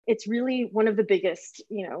it's really one of the biggest,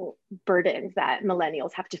 burdens that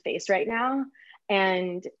millennials have to face right now,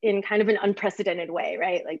 and in kind of an unprecedented way,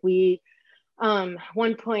 right? Like we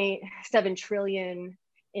 1.7 trillion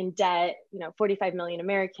in debt, 45 million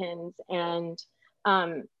Americans. And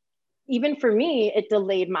um, even for me, it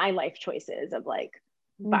delayed my life choices of like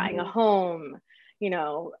buying a Mm-hmm. home,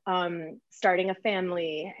 starting a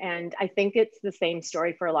family. And I think it's the same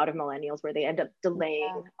story for a lot of millennials where they end up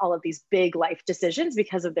delaying all of these big life decisions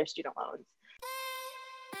because of their student loans.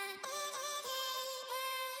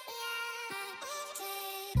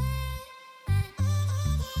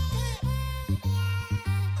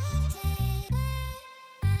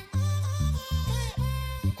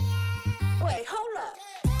 Wait, hold up.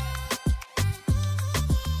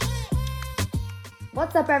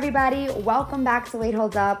 What's up, everybody? Welcome back to Wait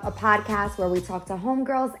Hold Up, a podcast where we talk to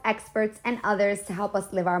homegirls, experts, and others to help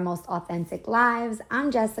us live our most authentic lives. I'm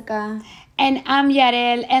Jessica. And I'm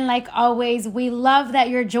Yarel. And like always, we love that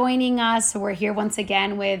you're joining us. We're here once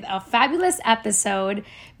again with a fabulous episode,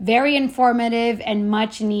 very informative and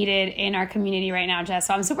much needed in our community right now, Jess.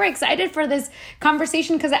 So I'm super excited for this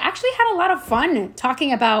conversation because I actually had a lot of fun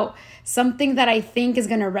talking about something that I think is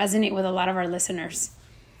going to resonate with a lot of our listeners.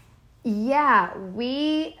 Yeah,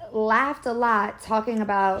 we laughed a lot talking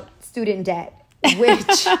about student debt,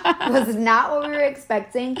 which was not what we were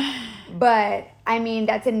expecting. But I mean,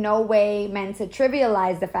 that's in no way meant to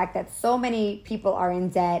trivialize the fact that so many people are in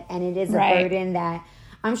debt, and it is a burden that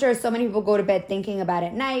I'm sure so many people go to bed thinking about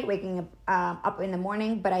at night, waking up in the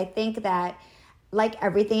morning. But I think that, like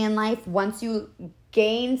everything in life, once you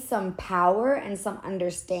gain some power and some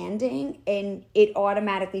understanding, and it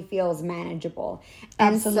automatically feels manageable.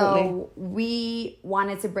 And Absolutely. so we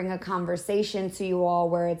wanted to bring a conversation to you all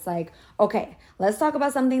where it's like, okay, let's talk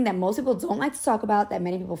about something that most people don't like to talk about, that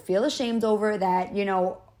many people feel ashamed over, that,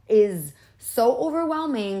 is so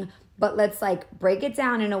overwhelming. But let's like break it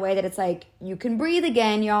down in a way that it's like, you can breathe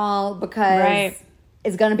again, y'all, because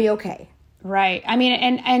it's going to be okay. Right. I mean,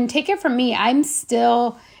 and take it from me, I'm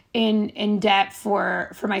still in debt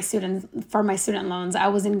for my student loans. I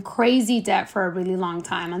was in crazy debt for a really long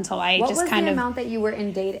time until I what just was kind the of amount that you were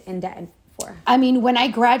in debt for? I mean, when I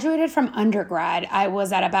graduated from undergrad, I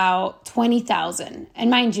was at about 20,000. And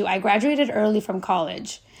mind you, I graduated early from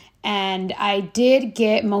college. And I did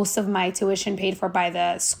get most of my tuition paid for by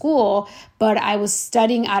the school, but I was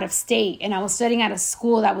studying out of state, and I was studying at a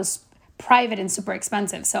school that was private and super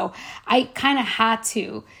expensive. So I kind of had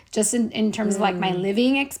to, just in terms of like my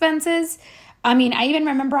living expenses. I mean, I even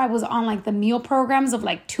remember I was on like the meal programs of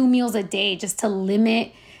like 2 meals a day just to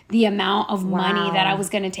limit the amount of money that I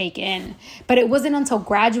was going to take in. But it wasn't until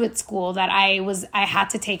graduate school that I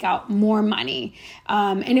had to take out more money.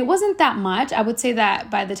 And it wasn't that much. I would say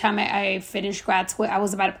that by the time I finished grad school, I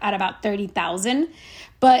was at about 30,000.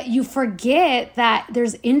 But you forget that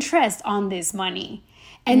there's interest on this money.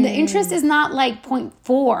 And the interest is not like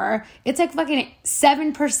 0.4. It's like fucking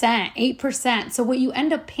 7%, 8%. So what you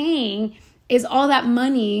end up paying is all that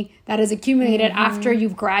money that is accumulated after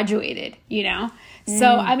you've graduated,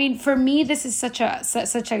 So, I mean, for me, this is such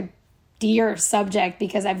a dear subject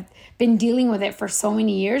because I've been dealing with it for so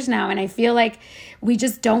many years now. And I feel like we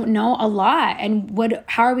just don't know a lot. And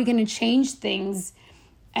how are we going to change things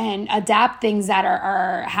and adapt things that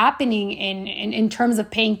are happening in terms of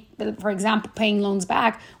paying, for example, paying loans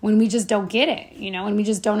back when we just don't get it, when we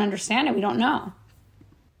just don't understand it, we don't know.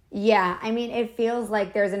 Yeah, I mean, it feels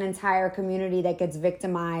like there's an entire community that gets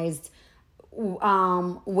victimized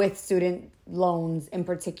with student loans in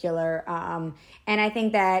particular. And I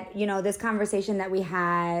think that, this conversation that we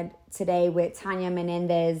had today with Tanya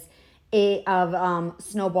Menendez of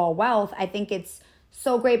Snowball Wealth, I think it's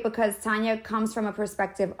so great because Tanya comes from a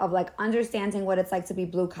perspective of like understanding what it's like to be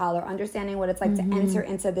blue collar, understanding what it's like to enter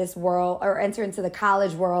into this world or enter into the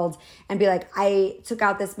college world and be like, I took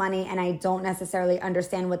out this money and I don't necessarily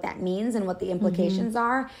understand what that means and what the implications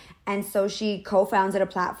are. And so she co-founded a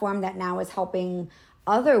platform that now is helping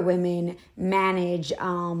other women manage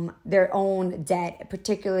their own debt,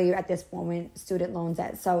 particularly at this moment, student loan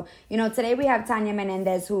debt. So, today we have Tanya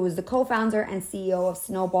Menendez, who is the co-founder and CEO of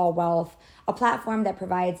Snowball Wealth, a platform that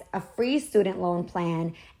provides a free student loan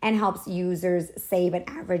plan and helps users save an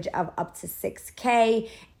average of up to $6,000.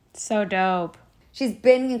 So dope. She's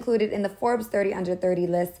been included in the Forbes 30 Under 30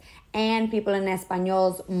 list and People en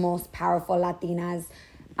Español's Most Powerful Latinas.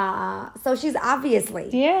 So she's obviously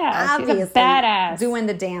she's a badass, doing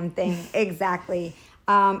the damn thing. Exactly.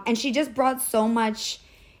 And she just brought so much,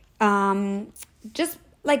 just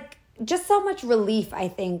like just so much relief, I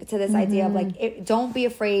think, to this idea of like, don't be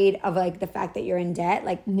afraid of like the fact that you're in debt.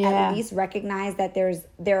 Like at least recognize that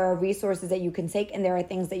there are resources that you can take and there are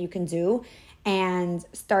things that you can do. And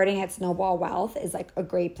starting at Snowball Wealth is like a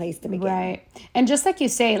great place to begin. Right. And just like you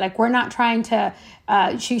say, like we're not trying to,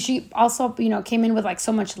 she also, you know, came in with like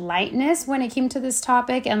so much lightness when it came to this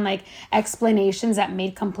topic and like explanations that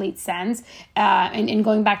made complete sense. And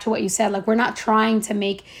going back to what you said, like we're not trying to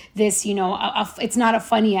make this, you know, it's not a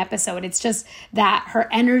funny episode. It's just that her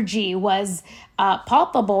energy was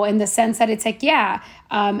palpable in the sense that it's like,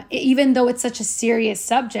 even though it's such a serious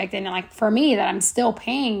subject, and like for me that I'm still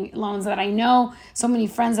paying loans, that I know so many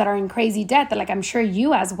friends that are in crazy debt, that like I'm sure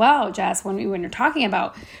you as well, Jess, when you're talking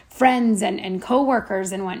about friends and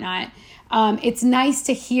coworkers and whatnot, it's nice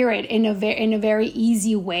to hear it in a very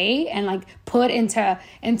easy way and like put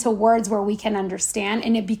into words where we can understand,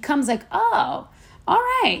 and it becomes like, oh, all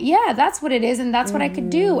right, yeah, that's what it is, and that's what I could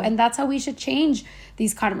do, and that's how we should change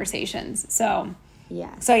these conversations. So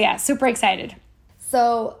yeah, super excited.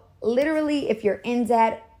 So literally, if you're in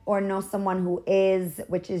debt or know someone who is,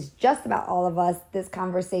 which is just about all of us, this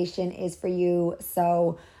conversation is for you.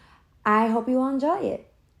 So I hope you all enjoy it.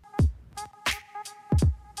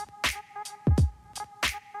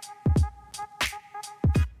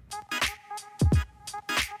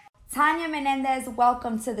 Tanya Menendez,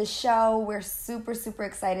 welcome to the show. We're super, super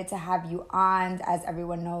excited to have you on. As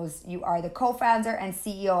everyone knows, you are the co-founder and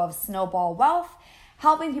CEO of Snowball Wealth,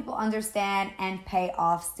 helping people understand and pay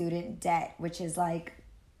off student debt, which is like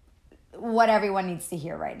what everyone needs to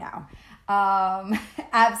hear right now.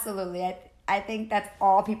 Absolutely. I think that's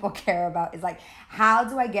all people care about is like, how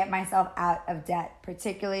do I get myself out of debt,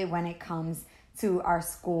 particularly when it comes to our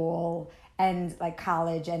school and like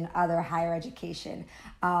college and other higher education.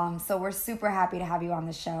 So we're super happy to have you on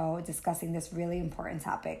the show discussing this really important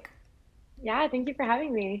topic. Yeah, thank you for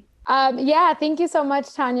having me. Thank you so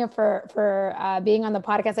much, Tanya, for being on the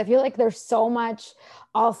podcast. I feel like there's so much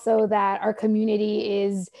also that our community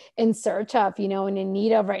is in search of, you know, and in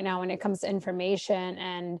need of right now when it comes to information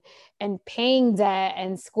and paying debt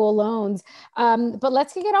and school loans. But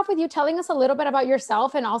let's kick it off with you telling us a little bit about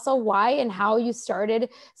yourself and also why and how you started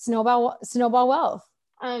Snowball Wealth.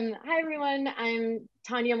 Hi, everyone. I'm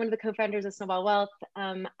Tanya. I'm one of the co-founders of Snowball Wealth.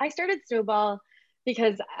 I started Snowball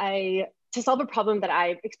because to solve a problem that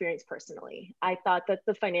I experienced personally. I thought that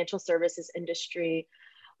the financial services industry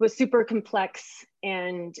was super complex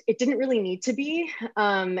and it didn't really need to be.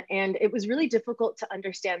 And it was really difficult to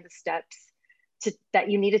understand the steps that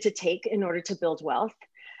you needed to take in order to build wealth.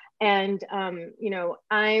 And,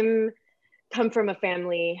 I'm come from a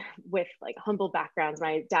family with like humble backgrounds.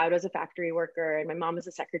 My dad was a factory worker and my mom was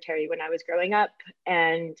a secretary when I was growing up.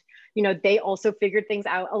 And, they also figured things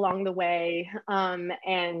out along the way.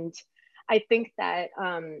 And I think that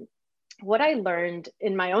what I learned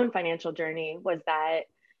in my own financial journey was that,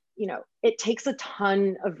 it takes a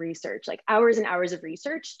ton of research, like hours and hours of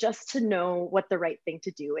research just to know what the right thing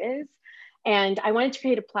to do is. And I wanted to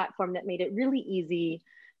create a platform that made it really easy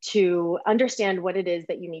to understand what it is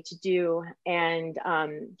that you need to do and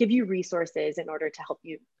give you resources in order to help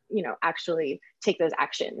you, actually take those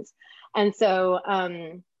actions. And so,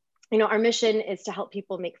 our mission is to help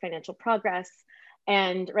people make financial progress.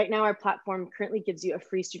 And right now our platform currently gives you a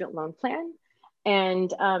free student loan plan.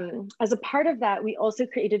 And as a part of that, we also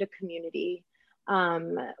created a community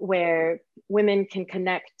where women can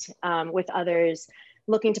connect with others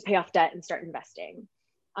looking to pay off debt and start investing.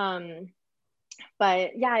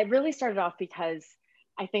 But yeah, it really started off because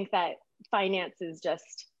I think that finance is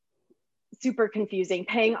just super confusing.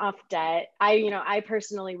 Paying off debt. I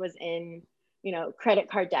personally was in, credit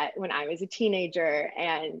card debt when I was a teenager,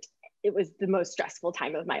 and it was the most stressful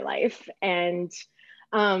time of my life. And,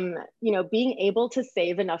 being able to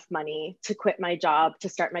save enough money to quit my job to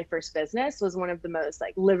start my first business was one of the most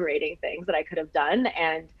like liberating things that I could have done.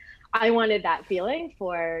 And I wanted that feeling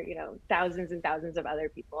for, thousands and thousands of other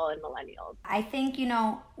people and millennials. I think,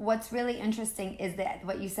 what's really interesting is that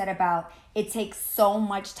what you said about it takes so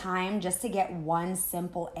much time just to get one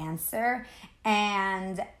simple answer.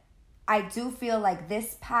 And I do feel like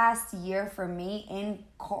this past year for me in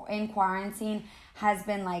quarantine has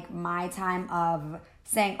been like my time of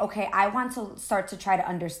saying, okay, I want to start to try to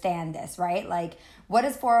understand this, right? Like, what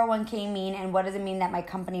does 401k mean and what does it mean that my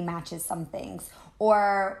company matches some things?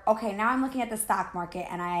 Or, okay, now I'm looking at the stock market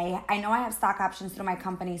and I know I have stock options through my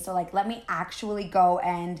company. So like, let me actually go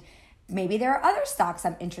and maybe there are other stocks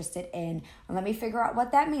I'm interested in, and let me figure out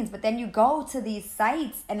what that means. But then you go to these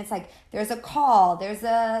sites and it's like, there's a call, there's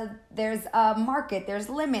a market, there's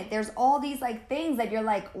limit, there's all these like things that you're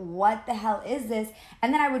like, what the hell is this?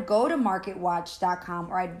 And then I would go to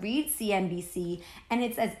marketwatch.com or I'd read CNBC, and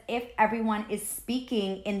it's as if everyone is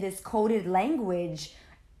speaking in this coded language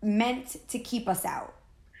meant to keep us out.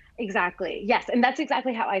 Exactly. Yes. And that's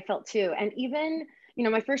exactly how I felt too. And even,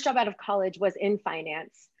 my first job out of college was in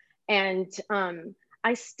finance. And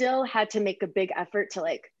I still had to make a big effort to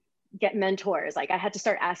like get mentors. Like I had to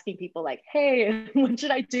start asking people like, hey, what should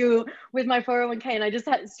I do with my 401k? And I just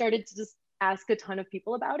started to just ask a ton of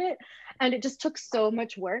people about it. And it just took so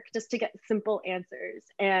much work just to get simple answers.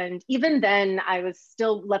 And even then I was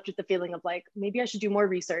still left with the feeling of like, maybe I should do more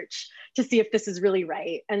research to see if this is really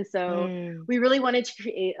right. And so we really wanted to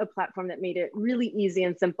create a platform that made it really easy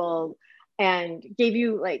and simple and gave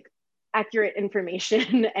you like accurate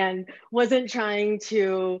information and wasn't trying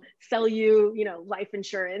to sell you, life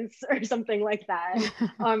insurance or something like that,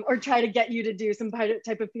 or try to get you to do some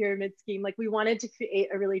type of pyramid scheme. Like we wanted to create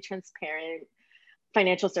a really transparent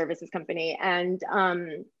financial services company, and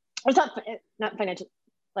it's not financial,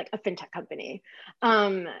 like a fintech company,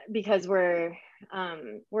 because we're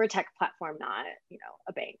a tech platform, not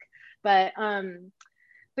a bank, but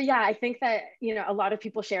yeah, I think that, a lot of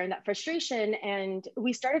people share in that frustration. And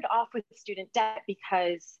we started off with student debt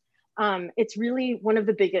because it's really one of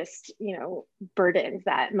the biggest, burdens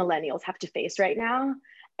that millennials have to face right now.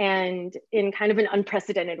 And in kind of an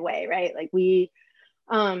unprecedented way, right? Like we,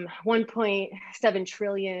 1.7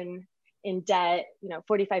 trillion in debt,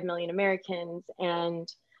 45 million Americans.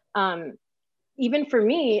 And even for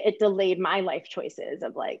me, it delayed my life choices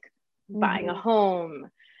of like buying a home,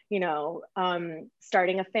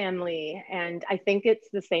 starting a family. And I think it's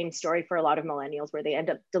the same story for a lot of millennials where they end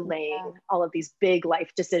up delaying all of these big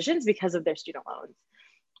life decisions because of their student loans.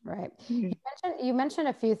 Right. You mentioned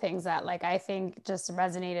a few things that like I think just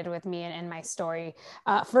resonated with me in my story.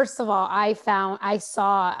 First of all, I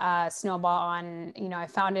saw Snowball on, I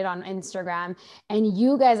found it on Instagram, and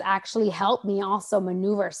you guys actually helped me also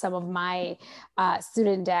maneuver some of my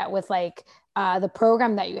student debt with like the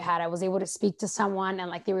program that you had. I was able to speak to someone and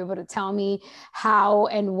like they were able to tell me how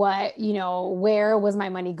and what, where was my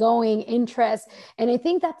money going, interest. And I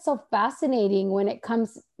think that's so fascinating when it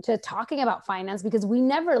comes to talking about finance, because we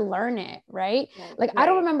never learn it, right? Like I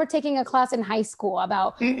don't remember taking a class in high school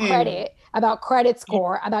about credit, about credit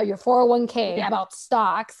score, about your 401k, about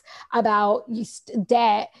stocks, about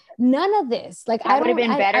debt. None of this. Like that would have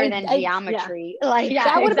been better than geometry. Like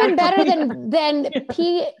that would have been better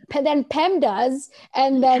than PEM does,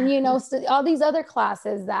 and then all these other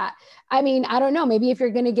classes that, I mean, I don't know, maybe if you're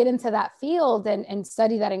going to get into that field and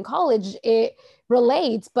study that in college, it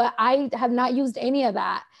relates, but I have not used any of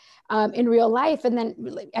that in real life. And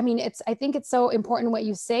then, I mean, I think it's so important what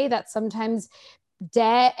you say, that sometimes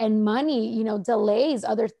debt and money, delays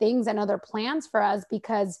other things and other plans for us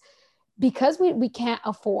because we can't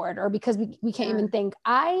afford, or because we can't even think.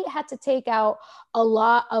 I had to take out a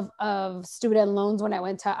lot of student loans when I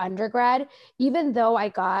went to undergrad, even though I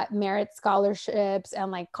got merit scholarships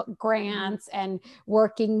and like grants and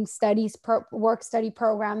work study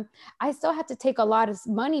program. I still had to take a lot of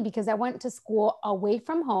money because I went to school away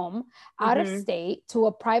from home, out of state, to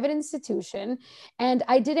a private institution. And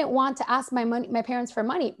I didn't want to ask my parents for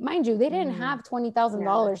money. Mind you, they didn't have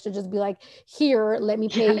 $20,000 to just be like, here, let me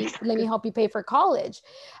help you pay for college.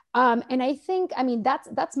 And I think, I mean,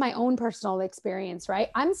 that's my own personal experience, right?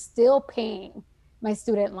 I'm still paying my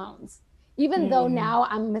student loans. Even though now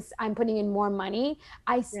I'm putting in more money,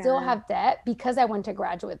 I still have debt because I went to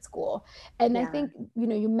graduate school. And I think,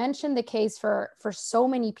 you mentioned the case for so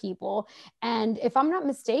many people. And if I'm not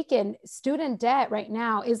mistaken, student debt right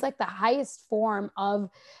now is like the highest form of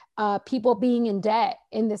people being in debt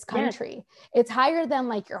in this country. It's higher than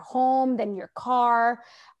like your home, than your car.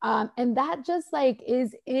 And that just like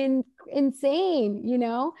is insane,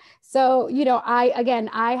 So,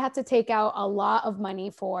 I had to take out a lot of money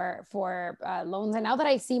for loans. And now that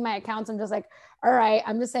I see my accounts, I'm just like, all right,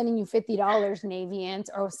 I'm just sending you $50, Navient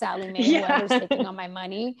or Sally Mae, whoever's taking on my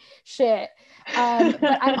money. Shit. But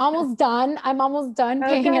I'm almost done.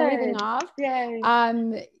 Paying everything off.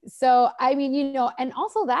 So, I mean, and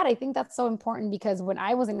also that, I think that's so important, because when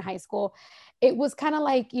I was in high school, it was kind of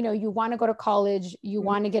like, you know, you want to go to college, you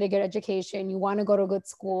want to get a good education, you want to go to a good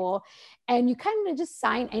school, and you kind of just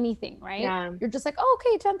sign anything, right? Yeah. You're just like, oh,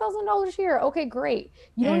 okay, $10,000 here. Okay, great.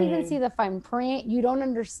 You don't even see the fine print. You don't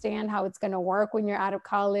understand how it's going to work when you're out of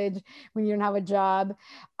college, when you don't have a job.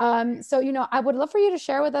 So, you know, I would love for you to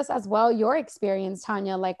share with us as well your experience,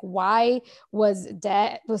 Tanya. Like, why was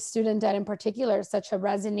student debt in particular, such a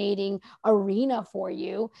resonating arena for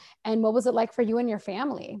you? And what was it like for you and your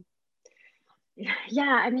family?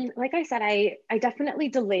 Yeah, I mean, like I said, I definitely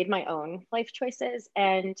delayed my own life choices,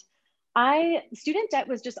 and student debt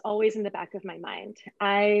was just always in the back of my mind.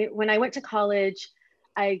 When I went to college,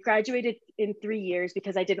 I graduated in 3 years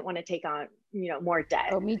because I didn't want to take on, more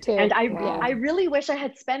debt. Oh, me too. And Wow. I really wish I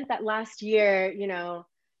had spent that last year,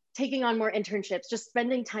 taking on more internships, just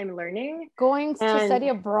spending time learning. Going to study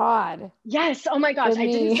abroad. Yes. Oh my gosh. For I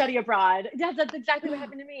didn't me. study abroad. Yeah, that's exactly what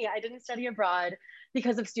happened to me. I didn't study abroad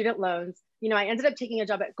because of student loans. I ended up taking a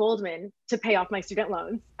job at Goldman to pay off my student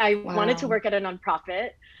loans. I wanted to work at a nonprofit.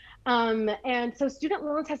 And so student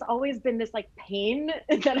loans has always been this like pain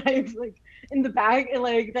that I've like in the back,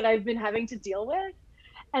 like that I've been having to deal with.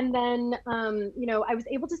 And then, I was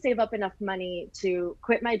able to save up enough money to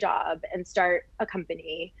quit my job and start a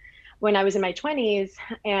company when I was in my 20s.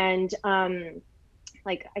 And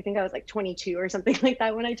like, I think I was like 22 or something like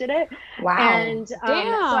that when I did it. Wow. And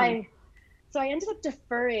Damn. so I ended up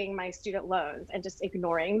deferring my student loans and just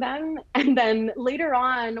ignoring them. And then later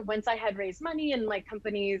on, once I had raised money and my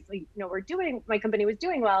companies, my company was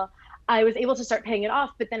doing well, I was able to start paying it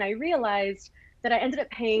off. But then I realized that I ended up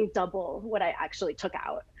paying double what I actually took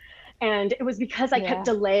out. And it was because I kept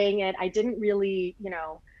delaying it. I didn't really,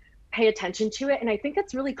 pay attention to it. And I think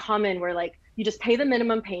it's really common where like, you just pay the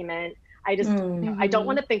minimum payment. I just, I don't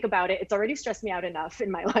want to think about it. It's already stressed me out enough in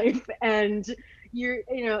my life. And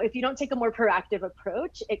if you don't take a more proactive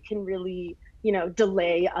approach, it can really,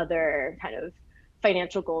 delay other kind of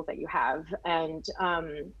financial goals that you have. And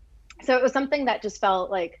so it was something that just felt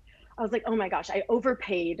like, I was like, oh my gosh, I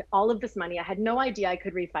overpaid all of this money. I had no idea I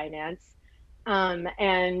could refinance. And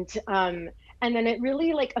then it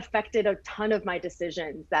really like affected a ton of my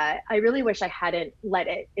decisions that I really wish I hadn't let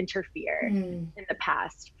it interfere in the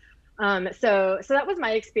past. So that was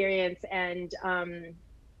my experience. And yeah,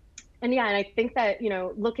 and I think that,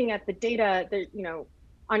 looking at the data that,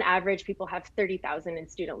 on average, people have 30,000 in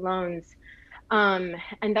student loans.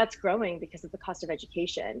 And that's growing because of the cost of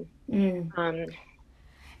education.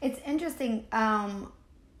 It's interesting.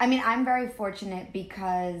 I mean, I'm very fortunate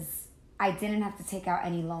because I didn't have to take out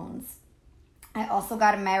any loans. I also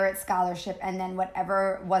got a merit scholarship, and then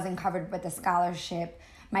whatever wasn't covered with the scholarship,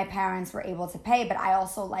 my parents were able to pay. But I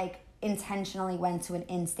also like intentionally went to an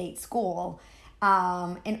in-state school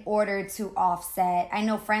in order to offset. I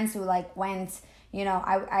know friends who like went,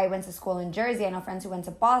 I went to school in Jersey. I know friends who went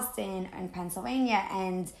to Boston and Pennsylvania,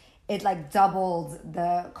 and it like doubled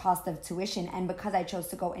the cost of tuition. And because I chose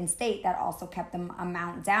to go in-state, that also kept the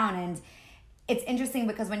amount down. And it's interesting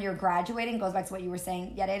because when you're graduating, goes back to what you were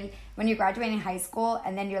saying, Yareli, when you're graduating high school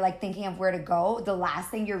and then you're like thinking of where to go, the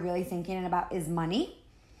last thing you're really thinking about is money.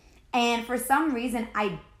 And for some reason,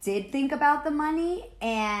 I did think about the money,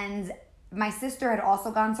 and my sister had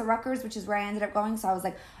also gone to Rutgers, which is where I ended up going. So I was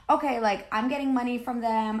like, okay, like I'm getting money from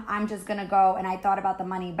them. I'm just going to go. And I thought about the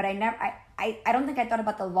money, but I don't think I thought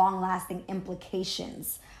about the long lasting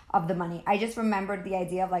implications of the money. I just remembered the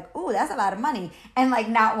idea of like, ooh, that's a lot of money, and like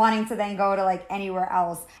not wanting to then go to like anywhere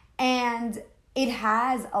else. And it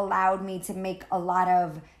has allowed me to take a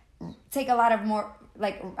lot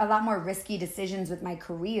more risky decisions with my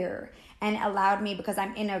career, and allowed me, because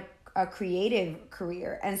I'm in a creative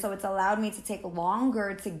career. And so it's allowed me to take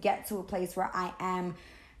longer to get to a place where I am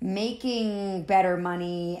making better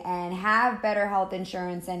money and have better health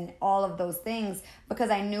insurance and all of those things, because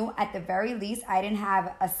I knew at the very least I didn't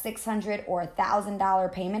have a $600 or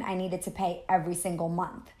 $1,000 payment I needed to pay every single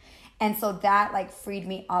month. And so that like freed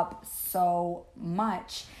me up so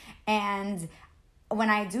much. And when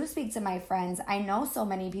I do speak to my friends, I know so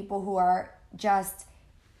many people who are just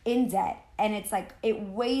in debt, and it's like it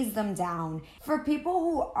weighs them down. For people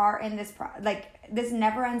who are in this this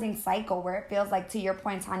never-ending cycle where it feels like, to your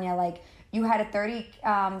point, Tanya, like you had a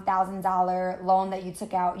 $30,000 loan that you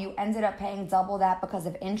took out, you ended up paying double that because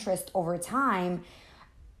of interest over time.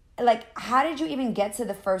 Like, how did you even get to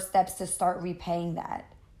the first steps to start repaying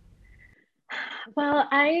that? Well,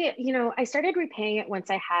 I started repaying it once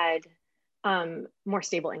I had more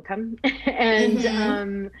stable income.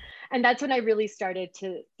 And that's when I really started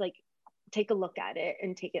to like take a look at it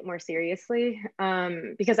and take it more seriously,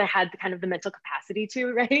 because I had kind of the mental capacity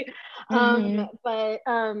to, right? So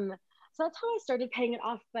that's how I started paying it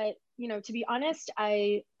off. But, to be honest,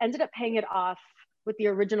 I ended up paying it off with the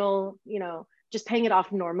original, just paying it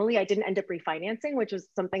off normally. I didn't end up refinancing, which was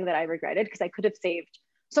something that I regretted because I could have saved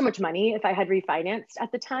so much money if I had refinanced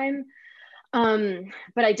at the time.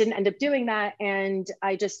 But I didn't end up doing that. And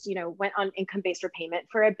I just, went on income-based repayment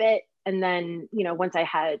for a bit. And then, once I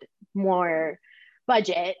had more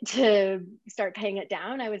budget to start paying it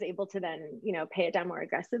down, I was able to then, pay it down more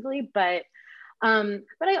aggressively. But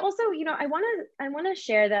I also, I want to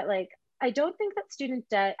share that, like, I don't think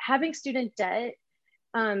that having student debt,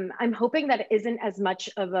 I'm hoping that it isn't as much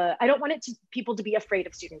of I don't want people to be afraid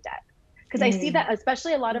of student debt. Because I see that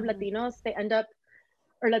especially a lot of Latinos, they end up,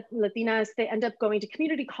 or Latinas, they end up going to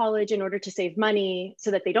community college in order to save money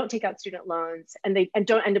so that they don't take out student loans, and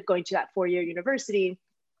don't end up going to that 4-year university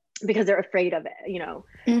because they're afraid of it,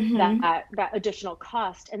 that additional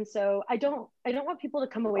cost. And so I don't want people to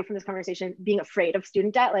come away from this conversation being afraid of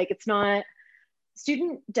student debt. Like, it's not,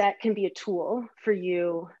 student debt can be a tool for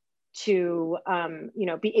you to,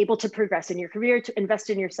 be able to progress in your career, to invest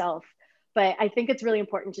in yourself. But I think it's really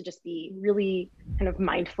important to just be really kind of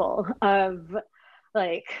mindful of,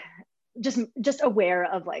 like, just aware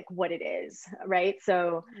of, like, what it is, right?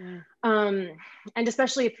 So, and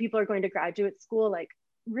especially if people are going to graduate school, like,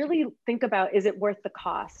 really think about, is it worth the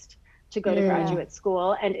cost to go to graduate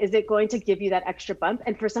school? And is it going to give you that extra bump?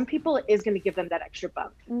 And for some people, it is going to give them that extra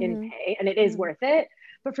bump in pay, and it is worth it.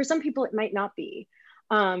 But for some people, it might not be.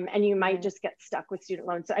 And you might just get stuck with student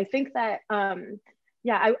loans. So I think that, I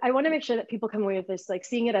want to make sure that people come away with this, like,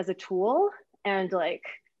 seeing it as a tool, and, like,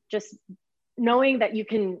 just knowing that you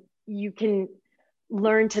can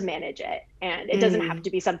learn to manage it, and it doesn't have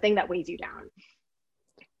to be something that weighs you down.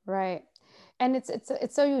 Right. And it's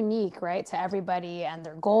so unique, right, to everybody and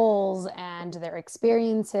their goals and their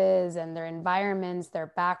experiences and their environments,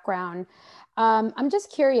 their background. I'm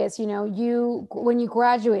just curious, when you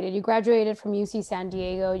graduated from UC San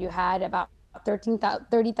Diego, you had about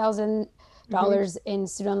 $30,000 in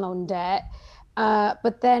student loan debt.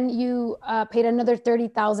 But then you paid another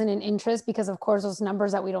 $30,000 in interest, because of course those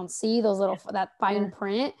numbers that we don't see, that fine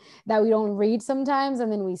print that we don't read sometimes,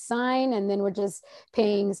 and then we sign, and then we're just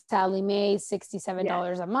paying Sally Mae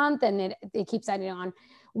 $67 a month, and it keeps adding on.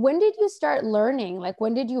 When did you start learning? Like,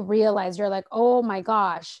 when did you realize, you're like, oh my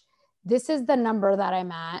gosh, this is the number that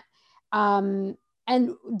I'm at? And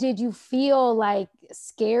did you feel like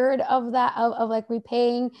scared of that, of like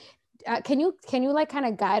repaying? Can you like kind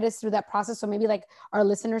of guide us through that process, so maybe like our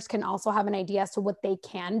listeners can also have an idea as to what they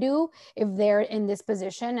can do if they're in this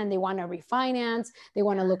position and they want to refinance, they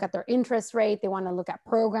want to look at their interest rate, they want to look at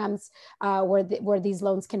programs where these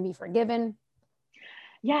loans can be forgiven?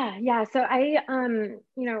 Yeah. So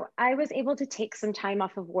I was able to take some time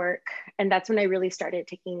off of work, and that's when I really started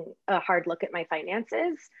taking a hard look at my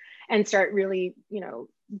finances and start really,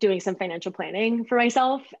 doing some financial planning for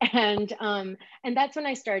myself. And that's when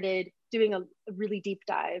I started doing a really deep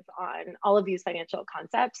dive on all of these financial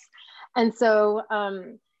concepts. And so,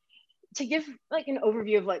 to give like an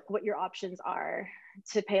overview of like what your options are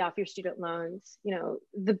to pay off your student loans,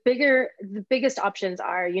 the biggest options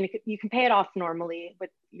are, you can pay it off normally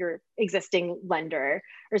with your existing lender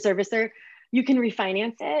or servicer. You can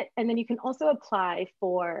refinance it, and then you can also apply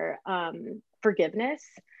for forgiveness.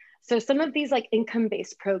 So some of these like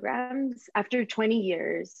income-based programs, after 20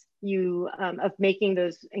 years of making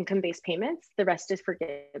those income-based payments, the rest is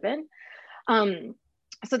forgiven.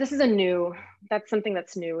 So this is that's something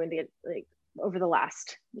that's new in the over the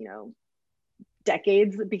last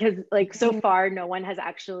decades, because like so far no one has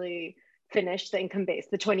actually finished the income base,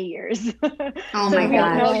 the 20 years. Oh So my we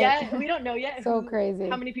don't know gosh. yet. We don't know yet So crazy.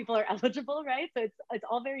 how many people are eligible, right? So it's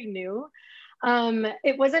all very new.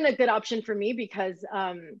 It wasn't a good option for me because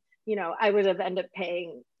I would have ended up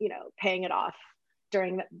paying it off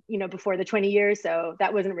during before the 20 years. So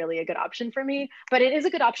that wasn't really a good option for me, but it is a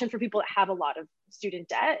good option for people that have a lot of student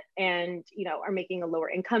debt and are making a lower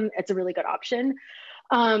income. It's a really good option.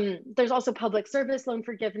 There's also public service loan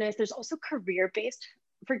forgiveness. There's also career-based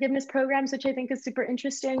forgiveness programs, which I think is super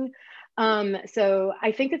interesting. So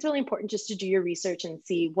I think it's really important just to do your research and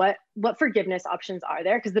see what forgiveness options are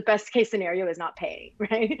there, because the best case scenario is not paying,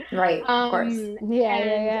 right? Right, of course.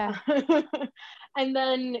 Yeah. And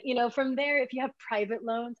then, from there, if you have private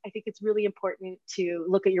loans, I think it's really important to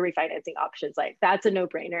look at your refinancing options. Like, that's a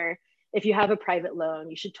no-brainer. If you have a private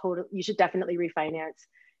loan, you should definitely refinance.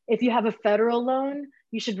 If you have a federal loan,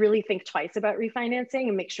 you should really think twice about refinancing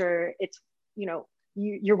and make sure it's,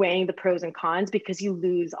 you're weighing the pros and cons, because you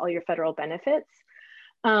lose all your federal benefits.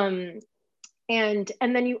 And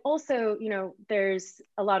then you also, there's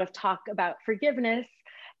a lot of talk about forgiveness.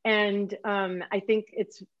 And I think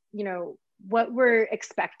it's, what we're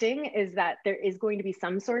expecting is that there is going to be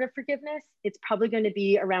some sort of forgiveness. It's probably going to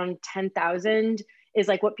be around 10,000 is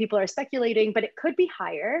like what people are speculating, but it could be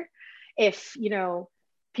higher if, you know,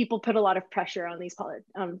 people put a lot of pressure on these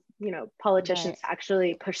politicians to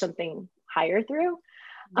actually push something higher through.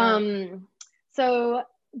 So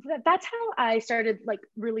that's how I started like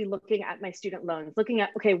really looking at my student loans, looking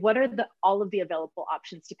at, okay, what are all of the available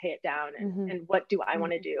options to pay it down, and what do I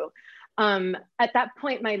want to do? At that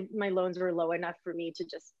point, my loans were low enough for me to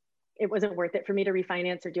just, it wasn't worth it for me to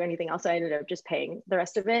refinance or do anything else. So I ended up just paying the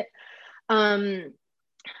rest of it.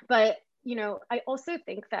 But, you know, I also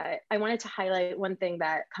think that I wanted to highlight one thing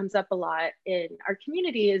that comes up a lot in our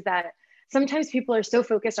community is that sometimes people are so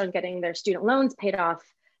focused on getting their student loans paid off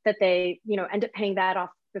that they, you know, end up paying that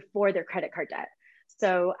off before their credit card debt.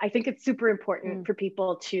 So I think it's super important for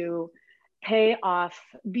people to pay off,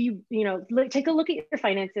 take a look at your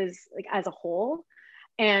finances like as a whole,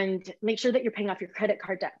 and make sure that you're paying off your credit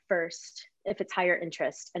card debt first if it's higher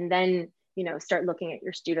interest, and then, you know, start looking at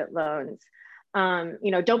your student loans.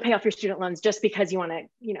 You know, don't pay off your student loans just because you want to,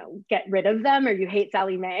 you know, get rid of them or you hate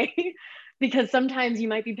Sallie Mae, because sometimes you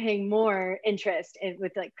might be paying more interest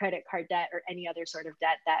with like credit card debt or any other sort of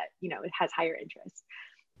debt that, you know, it has higher interest.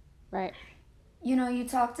 Right. You know, you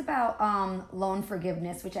talked about loan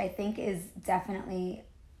forgiveness, which I think is definitely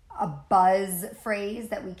a buzz phrase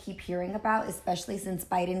that we keep hearing about, especially since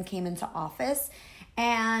Biden came into office.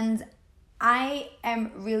 And I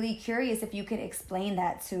am really curious if you could explain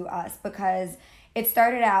that to us, because it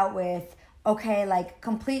started out with, okay, like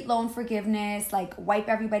complete loan forgiveness, like wipe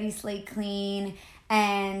everybody's slate clean.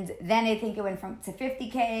 And then I think it went to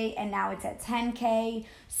 50K and now it's at 10K.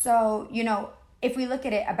 So, you know, if we look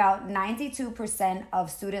at it, about 92% of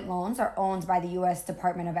student loans are owned by the U.S.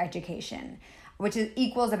 Department of Education, which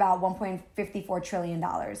equals about $1.54 trillion.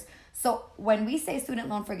 So when we say student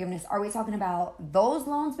loan forgiveness, are we talking about those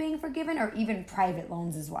loans being forgiven or even private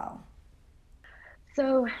loans as well?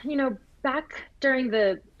 So, you know, back during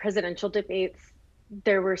the presidential debates,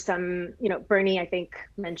 there were some, you know, Bernie, I think,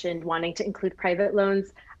 mentioned wanting to include private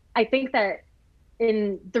loans. I think that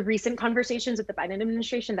in the recent conversations with the Biden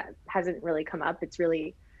administration, that hasn't really come up. It's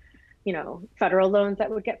really, you know, federal loans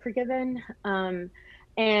that would get forgiven.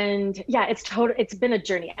 And yeah, it's been a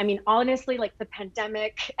journey. I mean, honestly, like the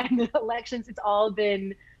pandemic and the elections, it's all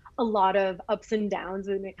been a lot of ups and downs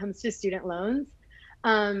when it comes to student loans.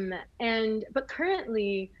 But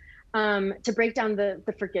currently, to break down the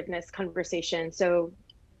forgiveness conversation. So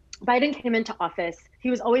Biden came into office,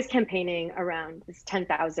 he was always campaigning around this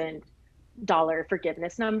 $10,000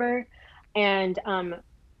 forgiveness number. And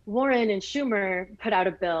Warren and Schumer put out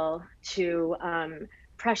a bill to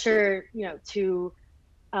pressure, you know, to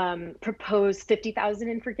propose 50,000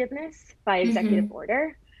 in forgiveness by executive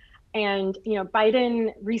order. And, you know,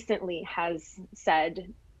 Biden recently has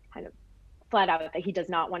said kind of flat out that he does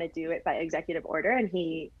not want to do it by executive order. And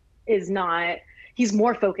he's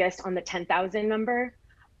more focused on the 10,000 number.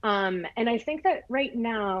 And I think that right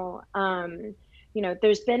now, you know,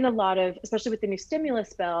 there's been a lot of, especially with the new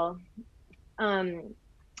stimulus bill,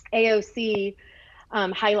 AOC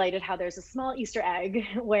highlighted how there's a small Easter egg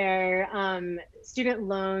where student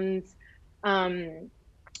loans,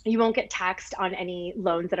 you won't get taxed on any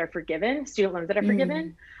loans that are forgiven, student loans that are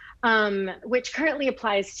forgiven, which currently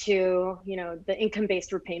applies to, you know, the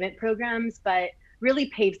income-based repayment programs, but really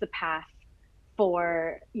paves the path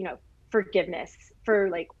for, you know, forgiveness, for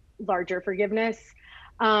like larger forgiveness.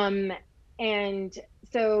 And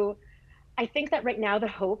so I think that right now the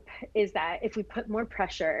hope is that if we put more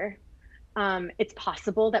pressure, it's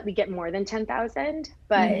possible that we get more than 10,000.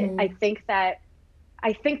 But I think that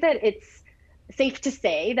it's safe to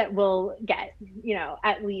say that we'll get, you know,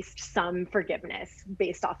 at least some forgiveness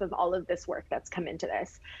based off of all of this work that's come into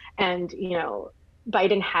this. And, you know,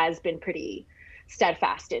 Biden has been pretty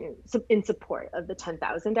steadfast in support of the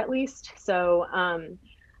 10,000 at least. So,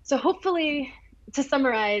 so hopefully, to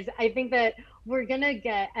summarize, I think that we're gonna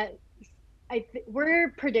get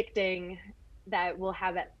we're predicting that we'll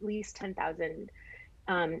have at least 10,000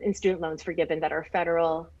 in student loans forgiven that are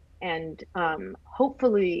federal. And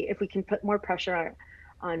hopefully, if we can put more pressure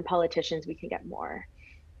on politicians, we can get more.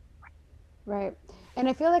 Right. And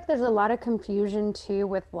I feel like there's a lot of confusion too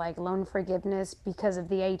with like loan forgiveness because of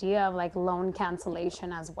the idea of like loan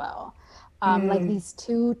cancellation as well. Like these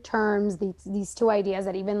two terms, these two ideas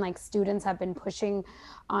that even like students have been pushing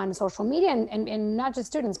on social media, and not just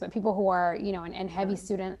students, but people who are, you know, in heavy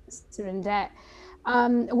student debt.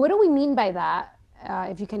 What do we mean by that?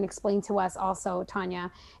 If you can explain to us also,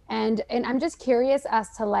 Tanya. And I'm just curious as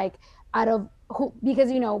to like, out of who,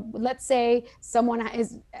 because, you know, let's say someone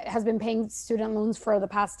has been paying student loans for the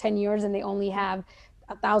past 10 years and they only have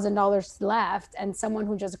 $1,000 left, and someone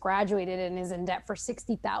who just graduated and is in debt for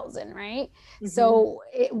 60,000, right? Mm-hmm. So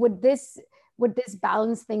would this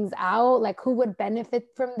balance things out? Like, who would benefit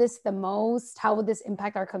from this the most? How would this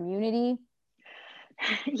impact our community?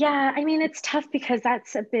 Yeah, I mean, it's tough because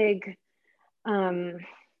that's a big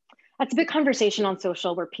conversation on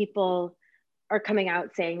social, where people are coming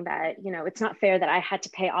out saying that, you know, it's not fair that I had to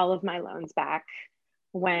pay all of my loans back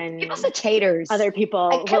when people such haters. Other people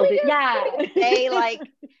like, will be, yeah. Say, like,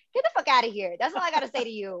 get the fuck out of here. That's all I gotta say to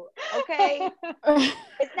you. Okay. I'm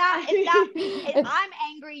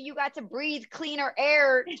angry you got to breathe cleaner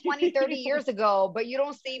air 20, 30 years ago, but you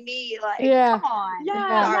don't see me, like, come on.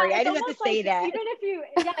 Yeah. Sorry, I didn't have to say that. Even if you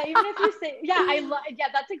say,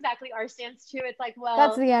 that's exactly our stance too. It's like, well,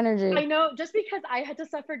 that's the energy. I know, just because I had to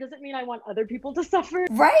suffer doesn't mean I want other people to suffer.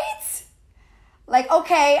 Right? Like,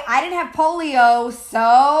 okay, I didn't have polio,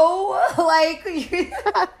 so like it's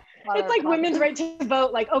like women's right to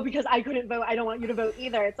vote. Like, oh, because I couldn't vote, I don't want you to vote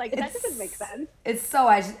either. It's like, that doesn't make sense. It's so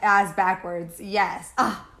as backwards. Yes.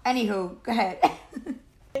 Anywho, go ahead.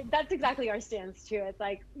 That's exactly our stance too. It's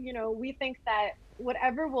like, you know, we think that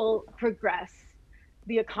whatever will progress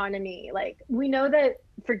the economy, like, we know that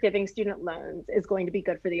forgiving student loans is going to be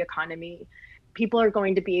good for the economy. People are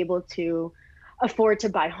going to be able to afford to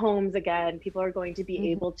buy homes again. People are going to be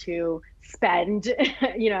able to spend,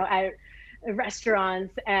 you know, at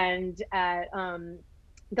restaurants, and at,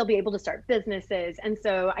 they'll be able to start businesses. And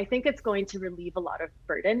so I think it's going to relieve a lot of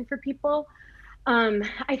burden for people.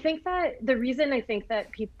 I think that the reason I think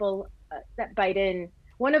that people, that Biden,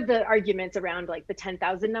 one of the arguments around like the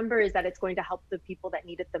 10,000 number is that it's going to help the people that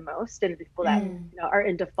need it the most and the people that, you know, are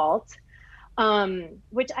in default,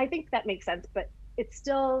 which I think that makes sense, but it's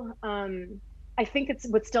still, I think it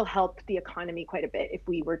would still help the economy quite a bit if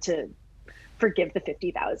we were to forgive the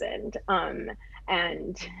 50,000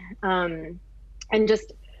 and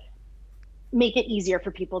just make it easier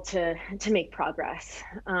for people to make progress.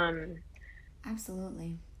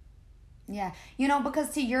 Absolutely. Yeah. You know,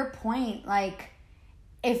 because to your point, like,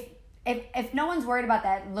 if no one's worried about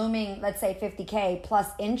that looming, let's say 50K plus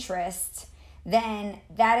interest, then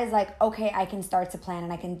that is like, okay, I can start to plan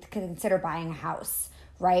and I can consider buying a house,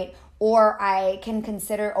 right? Or I can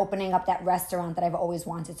consider opening up that restaurant that I've always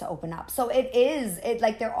wanted to open up. So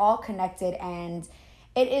like, they're all connected, and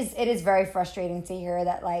it is very frustrating to hear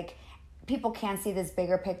that, like, people can't see this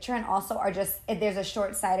bigger picture, and also are just, there's a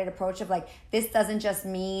short-sighted approach of like, this doesn't just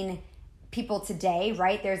mean people today,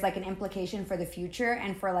 right? There's like an implication for the future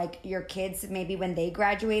and for like your kids, maybe when they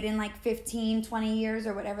graduate in like 15, 20 years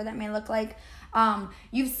or whatever that may look like.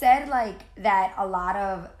 You've said like that a lot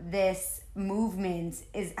of this movement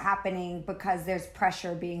is happening because there's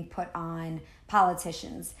pressure being put on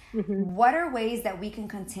politicians. Mm-hmm. What are ways that we can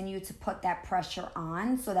continue to put that pressure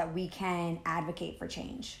on so that we can advocate for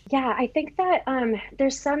change? Yeah, I think that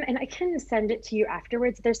there's some, and I can send it to you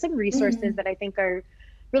afterwards, there's some resources that I think are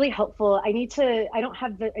really helpful. I don't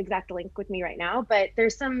have the exact link with me right now, but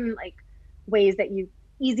there's some like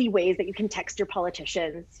easy ways that you can text your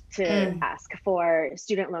politicians to ask for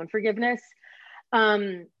student loan forgiveness.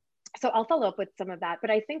 So I'll follow up with some of that, but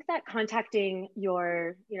I think that contacting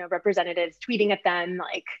your, representatives, tweeting at them,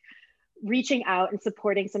 like reaching out and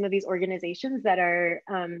supporting some of these organizations that are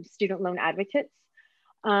student loan advocates,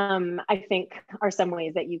 I think are some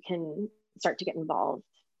ways that you can start to get involved.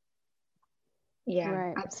 Yeah,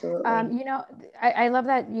 right. Absolutely. I love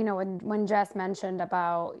that, when Jess mentioned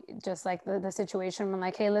about just like the situation when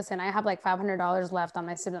like, hey, listen, I have like $500 left on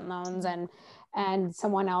my student loans, and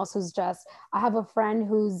someone else who's just, I have a friend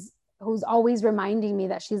who's always reminding me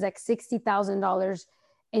that she's like $60,000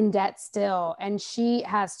 in debt still. And she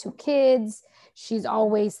has 2 kids. She's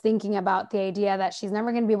always thinking about the idea that she's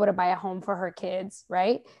never going to be able to buy a home for her kids,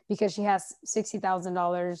 right? Because she has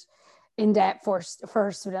 $60,000 in debt for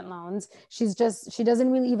her student loans. She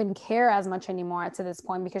doesn't really even care as much anymore to this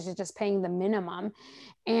point because she's just paying the minimum.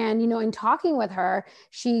 And, in talking with her,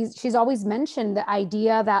 she's always mentioned the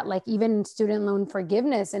idea that like even student loan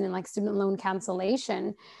forgiveness and in like student loan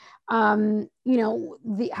cancellation, how are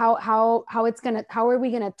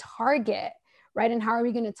we going to target, right? And how are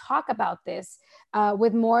we going to talk about this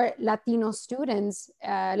with more Latino students,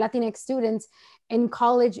 Latinx students in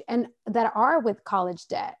college and that are with college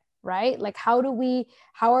debt, right? Like how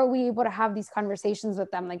are we able to have these conversations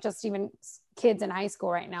with them? Like just even kids in high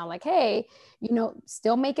school right now, like, hey,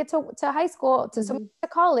 still make it to high school, to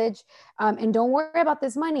college, and don't worry about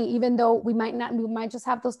this money, even though we might just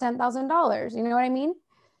have those $10,000. You know what I mean?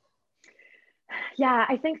 Yeah,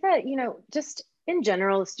 I think that, just in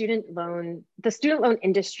general, the student loan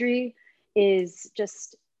industry is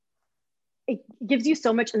just, it gives you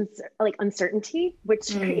so much uncertainty,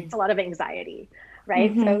 which creates a lot of anxiety,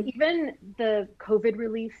 right? Mm-hmm. So even the COVID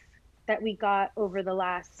relief that we got over the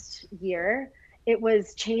last year, it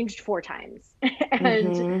was changed 4 times.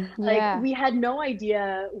 And Mm-hmm. like we had no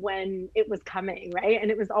idea when it was coming, right? And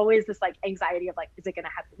it was always this like anxiety of like, is it going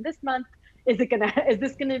to happen this month? Is it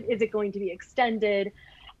going to be extended?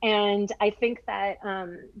 And I think that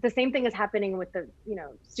the same thing is happening with the,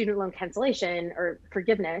 student loan cancellation or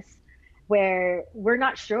forgiveness, where we're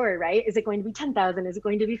not sure, right? Is it going to be 10,000? Is it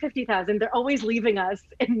going to be 50,000? They're always leaving us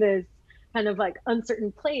in this kind of like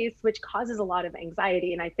uncertain place, which causes a lot of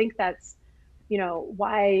anxiety. And I think that's,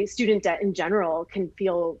 why student debt in general can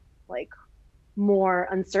feel like more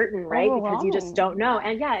uncertain, right? Because you just don't know.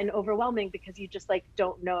 And overwhelming because you just like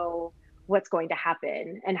don't know what's going to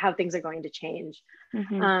happen and how things are going to change.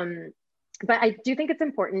 Mm-hmm. But I do think it's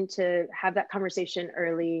important to have that conversation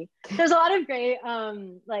early. There's a lot of great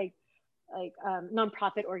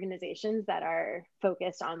nonprofit organizations that are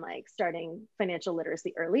focused on like starting financial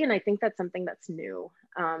literacy early, and I think that's something that's new,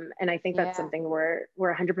 and I think that's something we're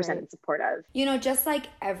 100% in support of. Just like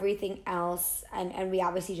everything else, and we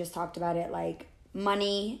obviously just talked about it, like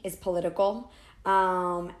money is political,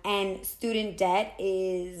 and student debt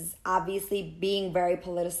is obviously being very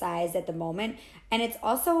politicized at the moment. And it's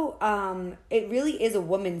also, it really is a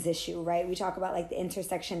woman's issue, right? We talk about like the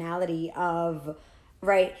intersectionality of,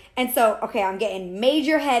 right? And so, okay, I'm getting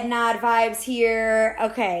major head nod vibes here.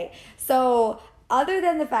 Okay, so other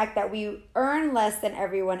than the fact that we earn less than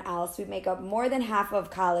everyone else, we make up more than half of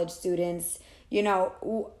college students,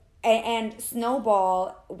 and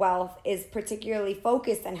Snowball Wealth is particularly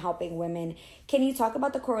focused on helping women. Can you talk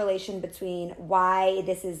about the correlation between why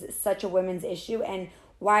this is such a women's issue and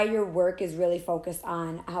why your work is really focused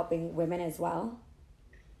on helping women as well?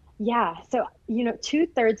 Yeah, so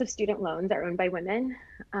 2/3 of student loans are owned by women.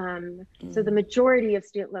 So the majority of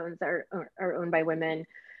student loans are owned by women,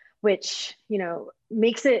 which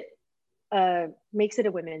makes it a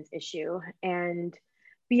women's issue. And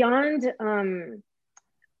beyond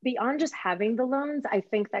just having the loans, I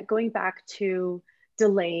think that going back to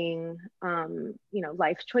delaying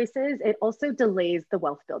life choices, it also delays the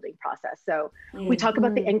wealth building process. So we talk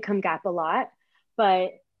about the income gap a lot,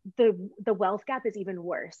 but the wealth gap is even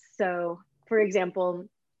worse. So for example,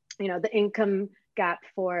 the income gap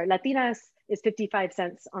for Latinas is 55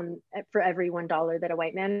 cents for every $1 that a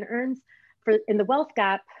white man earns. In the wealth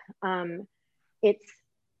gap, it's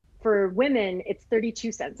for women, it's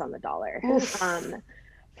 32 cents on the dollar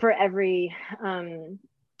for every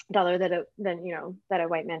dollar that a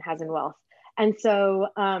white man has in wealth. And so,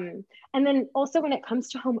 and then also when it comes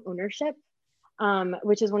to home ownership,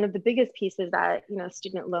 which is one of the biggest pieces that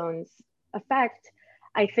student loans affect,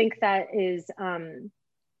 I think that is,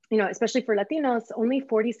 especially for Latinos, only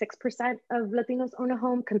 46% of Latinos own a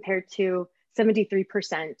home compared to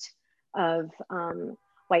 73% of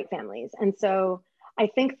white families. And so I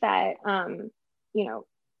think that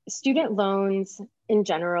student loans in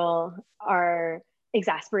general are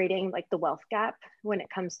exacerbating like the wealth gap when it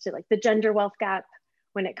comes to like the gender wealth gap,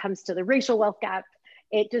 when it comes to the racial wealth gap.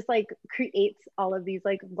 It just like creates all of these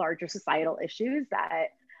like larger societal issues that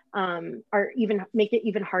make it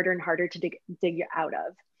even harder and harder to dig out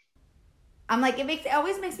of. I'm like, it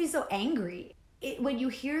always makes me so angry. When you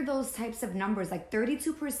hear those types of numbers, like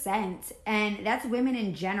 32%, and that's women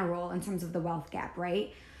in general in terms of the wealth gap,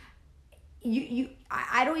 right?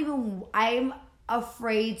 I'm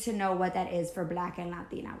afraid to know what that is for Black and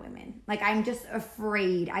Latina women. Like, I'm just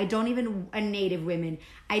afraid. Native women,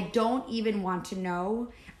 I don't even want to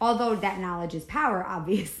know, although that knowledge is power,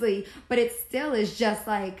 obviously, but it still is just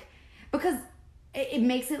like, because it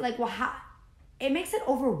makes it like, it makes it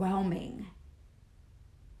overwhelming.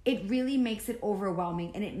 It really makes it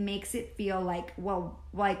overwhelming, and it makes it feel like,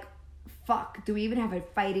 fuck, do we even have a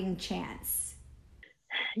fighting chance?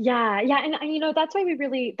 Yeah. And that's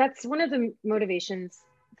why that's one of the motivations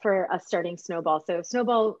for us starting Snowball. So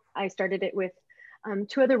Snowball, I started it with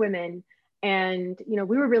 2 other women, and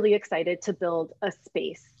we were really excited to build a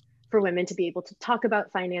space for women to be able to talk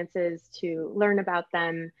about finances, to learn about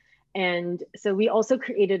them. And so we also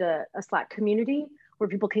created a Slack community where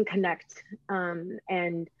people can connect and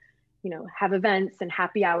have events and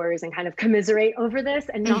happy hours and kind of commiserate over this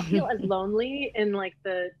and not feel as lonely in like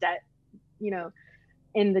the debt,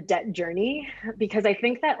 in the debt journey. Because I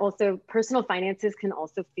think that also personal finances can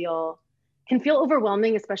feel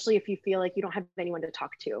overwhelming, especially if you feel like you don't have anyone to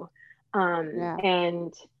talk to.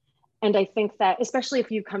 And I think that especially if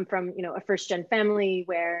you come from a first gen family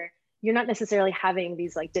where you're not necessarily having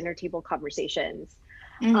these like dinner table conversations.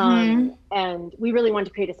 Mm-hmm. And we really want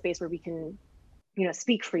to create a space where we can, you know,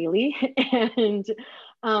 speak freely and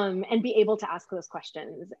be able to ask those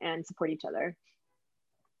questions and support each other.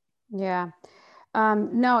 Yeah.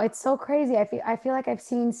 No, it's so crazy. I feel like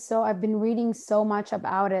I've been reading so much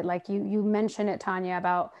about it. Like you mentioned it, Tanya,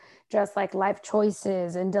 about just like life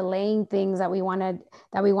choices and delaying things that we want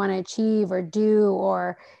to achieve or do,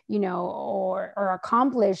 or, you know, or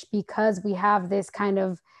accomplish, because we have this kind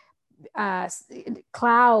of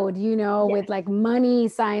cloud, you know, with like money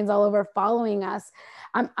signs all over following us.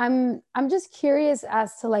 I'm just curious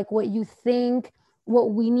as to like what you think,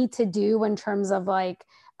 what we need to do in terms of like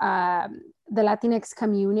the Latinx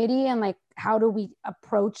community, and like how do we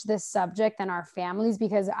approach this subject in our families?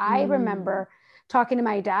 Because I remember talking to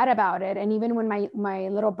my dad about it, and even when my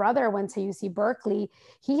little brother went to UC Berkeley,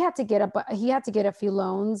 he had to get a few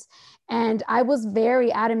loans, and I was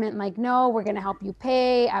very adamant, like, no, we're going to help you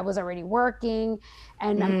pay. I was already working,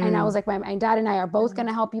 and I was like, my dad and I are both going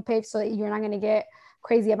to help you pay so that you're not going to get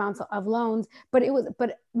crazy amounts of loans. But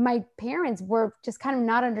my parents were just kind of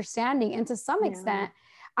not understanding, and to some extent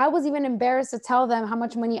I was even embarrassed to tell them how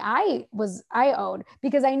much money I owed,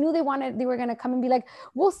 because I knew they were going to come and be like,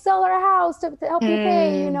 we'll sell our house to help you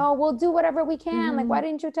pay, you know, we'll do whatever we can. Like, why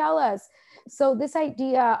didn't you tell us? So this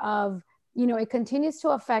idea of, you know, it continues to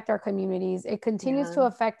affect our communities. It continues to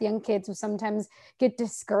affect young kids who sometimes get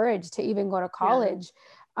discouraged to even go to college.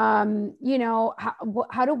 You know,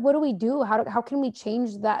 what do we do? How can we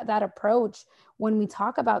change that approach when we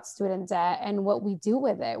talk about student debt, and what we do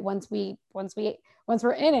with it once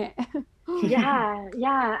we're in it?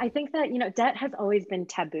 Yeah. I think that, you know, debt has always been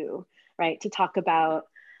taboo, right, to talk about.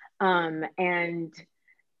 And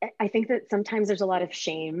I think that sometimes there's a lot of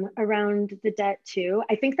shame around the debt too.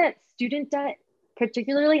 I think that student debt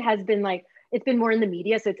particularly has been like, it's been more in the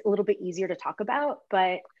media, so it's a little bit easier to talk about.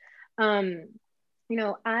 But, you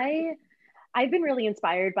know, I've been really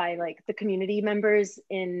inspired by like the community members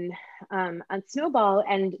on Snowball,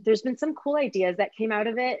 and there's been some cool ideas that came out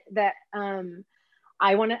of it that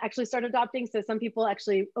I want to actually start adopting. So some people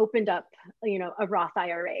actually opened up, you know, a Roth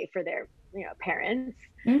IRA for their, you know, parents.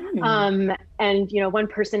 And, you know, one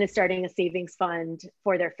person is starting a savings fund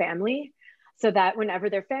for their family, so that whenever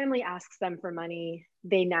their family asks them for money,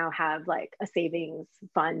 they now have like a savings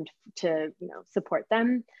fund to, you know, support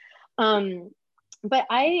them. But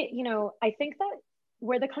I think that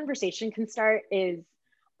where the conversation can start is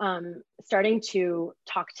starting to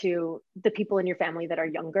talk to the people in your family that are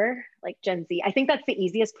younger, like Gen Z. I think that's the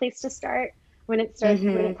easiest place to start when it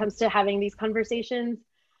comes to having these conversations,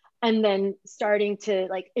 and then starting to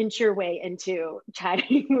like inch your way into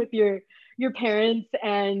chatting with your parents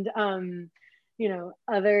and you know,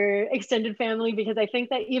 other extended family, because I think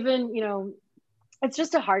that even, you know, it's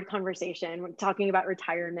just a hard conversation when talking about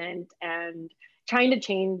retirement and trying to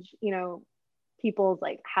change, you know, people's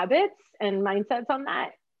like habits and mindsets on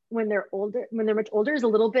that when they're much older is a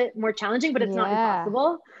little bit more challenging, but it's not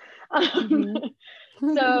impossible.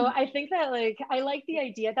 So I think that like, I like the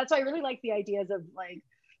idea. That's why I really like the ideas of like,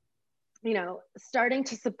 you know, starting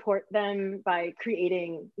to support them by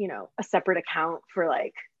creating, you know, a separate account for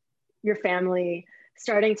like your family,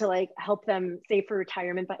 starting to like help them save for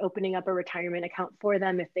retirement by opening up a retirement account for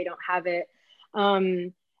them if they don't have it.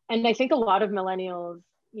 And I think a lot of millennials,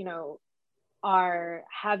 you know, are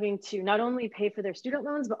having to not only pay for their student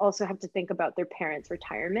loans, but also have to think about their parents'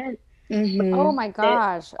 retirement. Oh my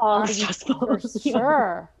gosh. All stressful. For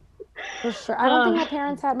sure. For sure. I don't think my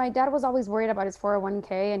parents my dad was always worried about his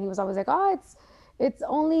 401k, and he was always like, oh, it's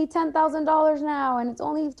only $10,000 now, and it's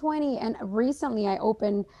only 20. And recently I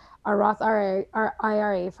opened a Roth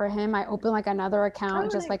IRA for him. I opened like another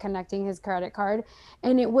account just by connecting his credit card.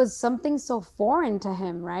 And it was something so foreign to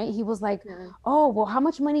him, right? He was like, oh, well, how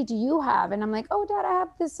much money do you have? And I'm like, oh, Dad, I have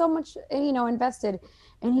this so much, you know, invested.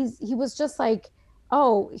 And he was just like,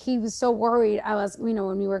 oh, he was so worried. I was, you know,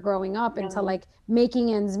 when we were growing up into like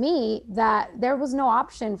making ends meet, that there was no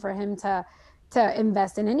option for him to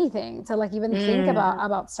invest in anything, to like even think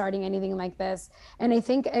about starting anything like this. And I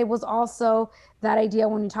think it was also that idea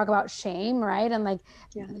when we talk about shame, right? And like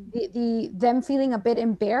them feeling a bit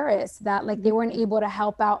embarrassed that like they weren't able to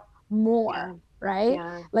help out more. Right.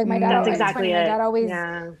 Like my dad, my dad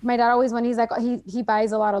always, when he's like, he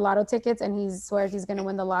buys a lot of lotto tickets and he swears he's going to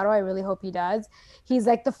win the lotto. I really hope he does. He's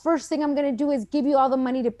like, the first thing I'm going to do is give you all the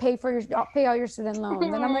money to pay all your student loans.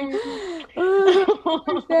 And I'm like,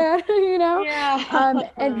 Dad, you know?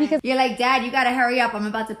 And because you're like, Dad, you got to hurry up. I'm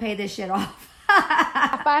about to pay this shit off.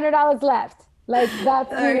 $500 left. Like that's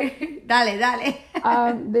dale.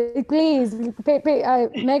 Please pay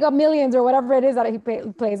Mega Millions or whatever it is that he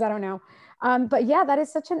plays. I don't know. But yeah, that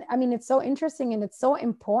is it's so interesting and it's so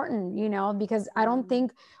important, because I don't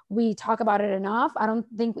think we talk about it enough. I don't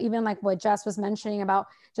think even like what Jess was mentioning about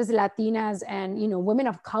just Latinas and, women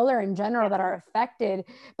of color in general that are affected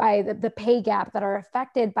by the pay gap, that are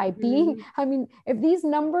affected by being, if these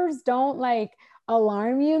numbers don't like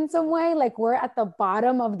alarm you in some way, like we're at the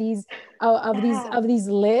bottom of these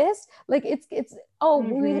lists, like it's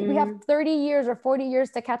we have 30 years or 40 years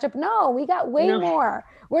to catch up. No, we got way more.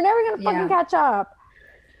 We're never gonna fucking catch up,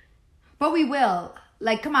 but we will.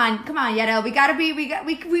 Like, come on, Yarel. We gotta be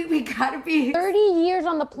 30 years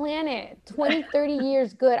on the planet. 20-30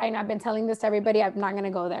 years. Good. I know I've been telling this to everybody. I'm not gonna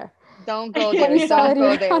go there. Don't go there. Don't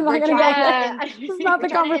go there. I'm not gonna go there. This is not the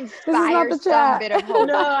conversation. This is not the chat. Bit of hope.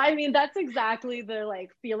 No, I mean, that's exactly the like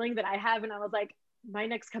feeling that I have. And I was like, my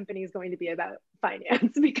next company is going to be about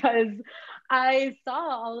finance, because I saw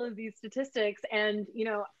all of these statistics, and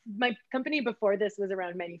my company before this was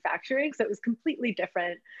around manufacturing, so it was completely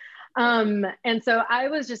different. And so I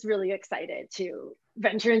was just really excited to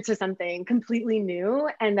venture into something completely new,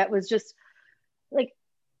 and that was just like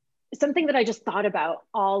something that I just thought about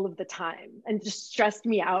all of the time and just stressed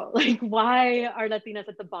me out. Like, why are Latinas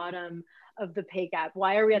at the bottom of the pay gap?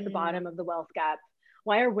 Why are we at the bottom of the wealth gap?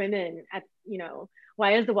 Why are women at,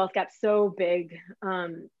 why is the wealth gap so big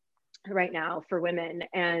right now for women?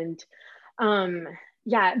 And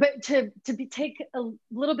but to take a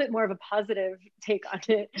little bit more of a positive take on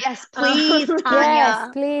it. Yes, please, Tanya. Yes,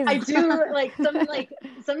 please. I do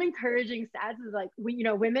some encouraging stats is like,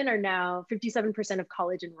 women are now 57% of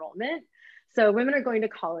college enrollment. So women are going to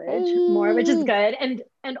college more, which is good. And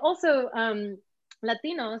also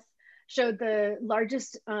Latinos showed the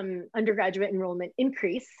largest undergraduate enrollment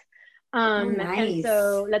increase. Nice. And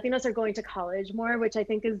so Latinos are going to college more, which I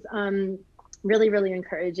think is really, really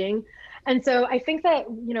encouraging. And so I think that,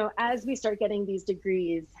 as we start getting these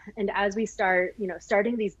degrees and as we start,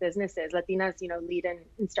 starting these businesses, Latinas, lead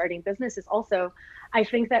in starting businesses also, I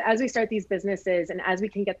think that as we start these businesses and as we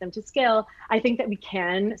can get them to scale, I think that we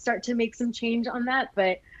can start to make some change on that.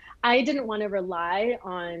 But I didn't want to rely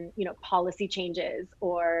on, policy changes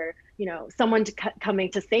or, someone coming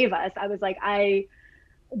to save us. I was like,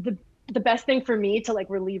 the best thing for me to like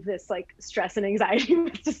relieve this like stress and anxiety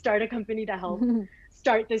was to start a company to help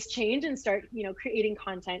start this change and start, creating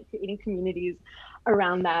content, creating communities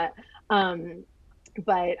around that.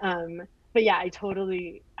 But yeah, I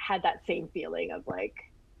totally had that same feeling of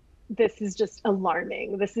like, this is just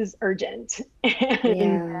alarming. This is urgent.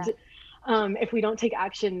 And if we don't take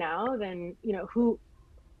action now, then, no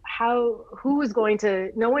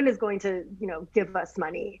one is going to, give us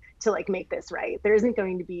money to like make this right. There isn't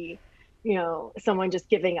going to be, someone just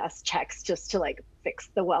giving us checks just to like fix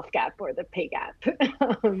the wealth gap or the pay gap.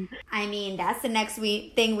 I mean, that's the next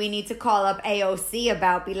thing we need to call up AOC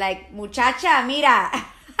about. Be like, muchacha, mira.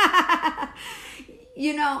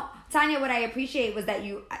 Tanya, what I appreciate was that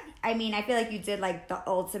I feel like you did like the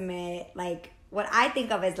ultimate, like what I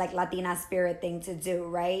think of as like Latina spirit thing to do,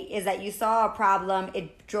 right? Is that you saw a problem,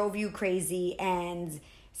 it drove you crazy. And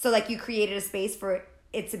so like you created a space for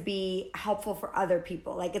it to be helpful for other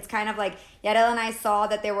people. Like, it's kind of like Yarel and I saw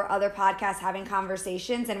that there were other podcasts having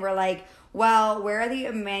conversations, and we're like, well, where are the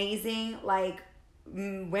amazing, like,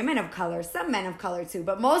 women of color, some men of color too,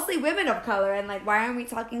 but mostly women of color, and like, why aren't we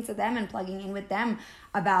talking to them and plugging in with them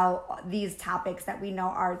about these topics that we know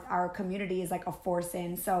our community is like a force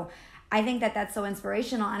in? So I think that that's so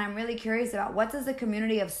inspirational, and I'm really curious about what does the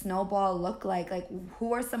community of Snowball look like? Like,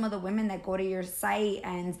 who are some of the women that go to your site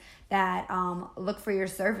and that look for your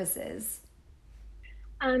services?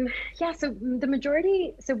 So the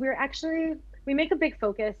majority, we make a big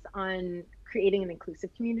focus on creating an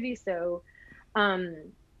inclusive community. So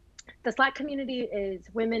the Slack community is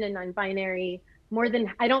women and non-binary.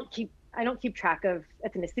 I don't keep track of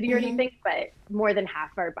ethnicity or anything, but more than half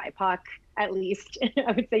are BIPOC, at least.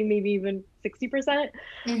 I would say maybe even 60%,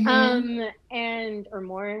 and or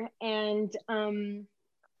more. And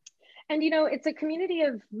it's a community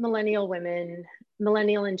of millennial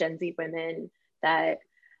and Gen Z women that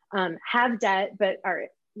have debt, but are,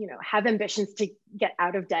 have ambitions to get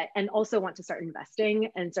out of debt and also want to start investing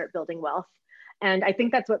and start building wealth. And I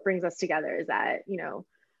think that's what brings us together, is that,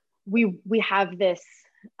 we have this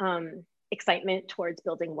excitement towards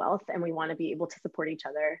building wealth, and we want to be able to support each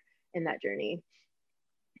other in that journey.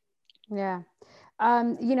 Yeah.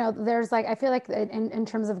 There's like, I feel like in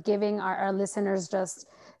terms of giving our listeners just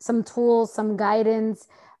some tools, some guidance,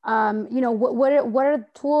 what are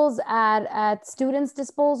tools at students'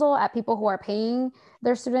 disposal, at people who are paying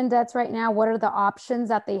their student debts right now? What are the options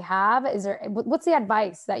that they have? What's the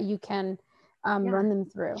advice that you can run them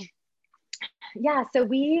through? Yeah, so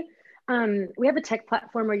we have a tech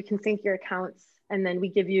platform where you can sync your accounts, and then we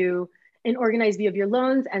give you an organized view of your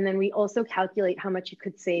loans, and then we also calculate how much you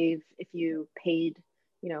could save if you paid,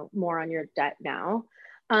 more on your debt now.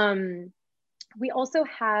 We also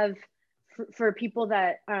have, for people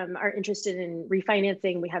that are interested in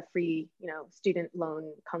refinancing, we have free, student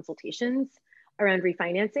loan consultations around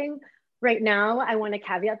refinancing. Right now, I want to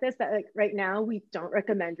caveat this that right now we don't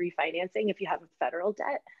recommend refinancing if you have a federal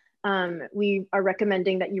debt. We are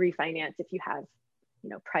recommending that you refinance if you have,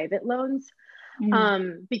 private loans,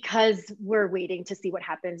 because we're waiting to see what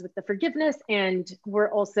happens with the forgiveness, and we're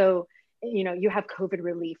also, you have COVID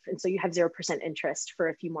relief, and so you have 0% interest for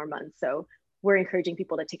a few more months. So we're encouraging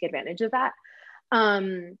people to take advantage of that.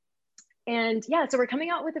 And yeah, so we're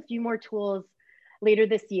coming out with a few more tools later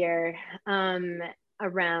this year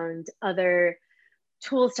around other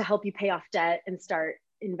tools to help you pay off debt and start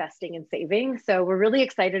investing and saving. So we're really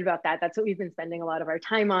excited about that. That's what we've been spending a lot of our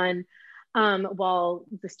time on. While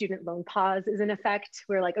the student loan pause is in effect,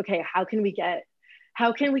 we're like, okay, how can we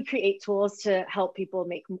create tools to help people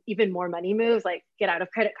make even more money moves, like get out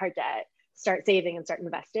of credit card debt, start saving and start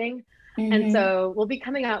investing. And so we'll be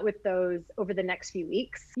coming out with those over the next few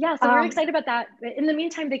weeks. Yeah, so we're excited about that. In the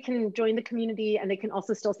meantime, they can join the community, and they can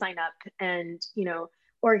also still sign up and,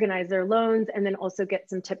 organize their loans, and then also get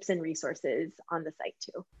some tips and resources on the site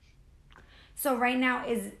too. So right now,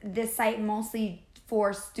 is this site mostly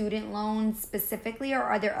for student loans specifically, or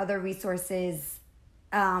are there other resources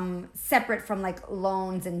separate from like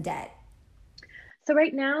loans and debt? So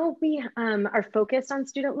right now we are focused on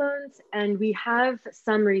student loans, and we have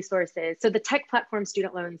some resources. So the tech platform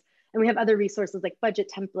student loans, and we have other resources like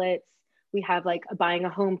budget templates. We have like a buying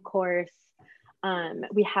a home course.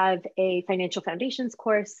 We have a financial foundations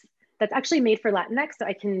course that's actually made for Latinx. So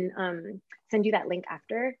I can send you that link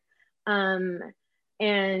after.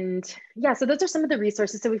 And yeah, so those are some of the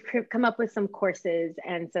resources. So we've come up with some courses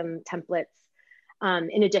and some templates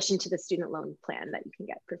in addition to the student loan plan that you can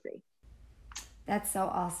get for free. That's so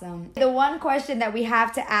awesome. The one question that we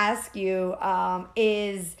have to ask you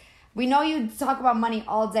is, we know you talk about money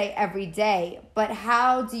all day, every day, but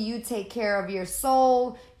how do you take care of your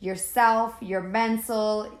soul, yourself, your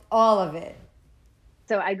mental, all of it?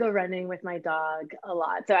 So I go running with my dog a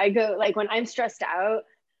lot. So I go, like when I'm stressed out,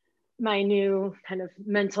 my new kind of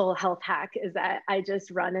mental health hack is that I just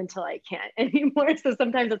run until I can't anymore. So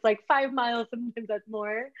sometimes it's like 5 miles, sometimes that's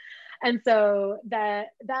more. And so that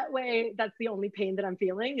way, that's the only pain that I'm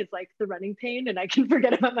feeling is like the running pain, and I can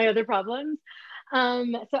forget about my other problems.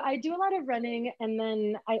 So I do a lot of running. And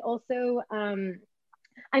then I also,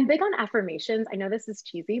 I'm big on affirmations. I know this is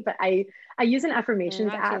cheesy, but I use an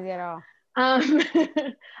affirmations app. Cheesy at all.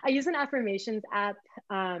 I use an affirmations app,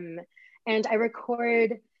 and I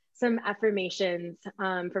record some affirmations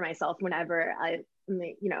for myself whenever I'm,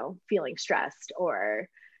 feeling stressed or,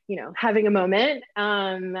 having a moment.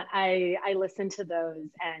 I listen to those,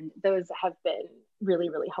 and those have been really,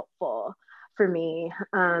 really helpful for me.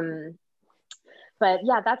 But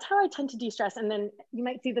yeah, that's how I tend to de-stress. And then you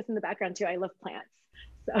might see this in the background too. I love plants.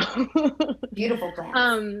 So beautiful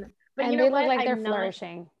plants. But and you know they what? look like they're I'm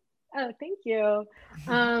flourishing. Oh, thank you.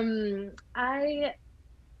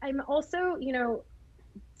 I'm also,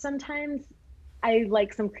 sometimes I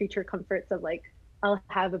like some creature comforts of like, I'll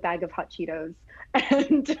have a bag of hot Cheetos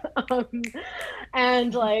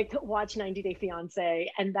and like watch 90 Day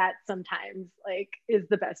Fiance, and that sometimes like is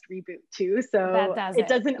the best reboot too. So it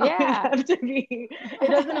doesn't always have to be.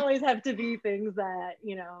 It doesn't always have to be things that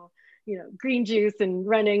green juice and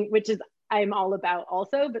running, which is I'm all about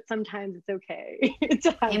also. But sometimes it's okay.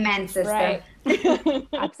 Amen, sister. Right.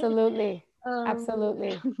 Absolutely.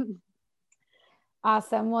 Absolutely.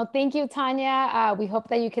 Awesome. Well, thank you, Tanya. We hope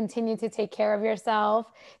that you continue to take care of yourself.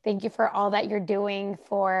 Thank you for all that you're doing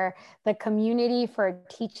for the community, for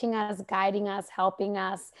teaching us, guiding us, helping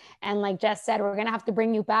us. And like Jess said, we're going to have to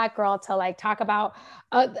bring you back, girl, to like talk about,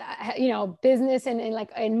 business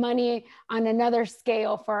and money on another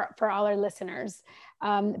scale for all our listeners.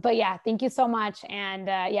 But yeah, thank you so much. And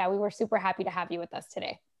we were super happy to have you with us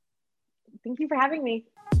today. Thank you for having me.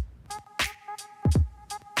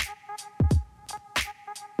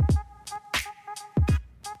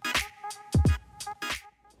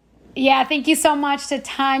 Yeah, thank you so much to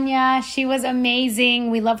Tanya. She was amazing.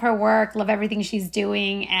 We love her work, love everything she's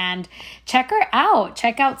doing, and check her out.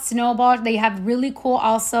 Check out Snowball. They have really cool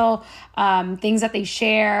also things that they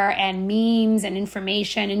share and memes and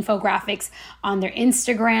information, infographics on their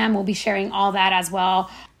Instagram. We'll be sharing all that as well.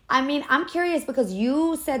 I mean, I'm curious because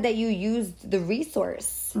you said that you used the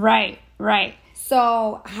resource. Right.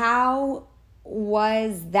 So how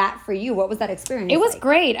was that for you? What was that experience? It was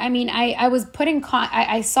great. I mean, I was put in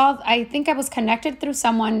I think I was connected through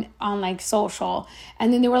someone on like social,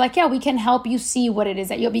 and then they were like, yeah, we can help you see what it is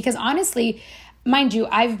that because honestly, mind you,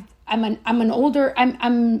 I'm an older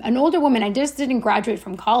woman. I just didn't graduate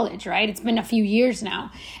from college, right? It's been a few years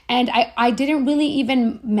now. And I didn't really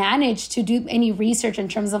even manage to do any research in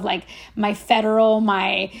terms of like my federal,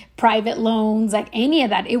 my private loans, like any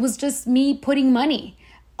of that. It was just me putting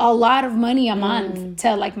a lot of money a month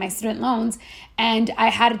to like my student loans. And I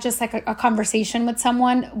had just like a conversation with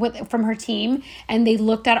someone from her team, and they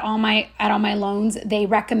looked at all my loans. They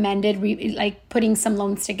recommended like putting some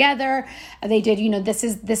loans together. They did,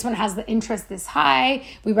 this one has the interest this high.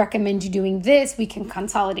 We recommend you doing this. We can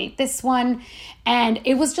consolidate this one. And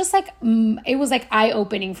it was just like, it was like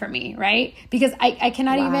eye-opening for me, right? Because I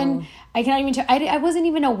wasn't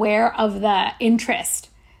even aware of the interest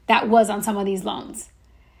that was on some of these loans.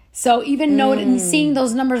 So even seeing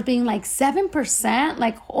those numbers being like 7%,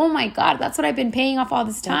 like, oh my God, that's what I've been paying off all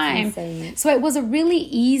this time. So it was a really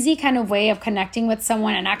easy kind of way of connecting with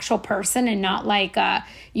someone, an actual person, and not like, and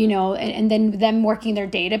then them working their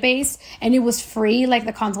database. And it was free, like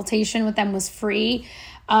the consultation with them was free.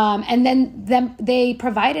 And then they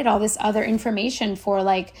provided all this other information for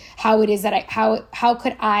like how it is that how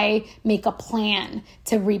could I make a plan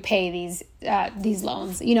to repay these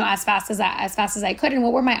loans, as fast as I could, and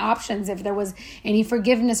what were my options if there was any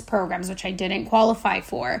forgiveness programs which I didn't qualify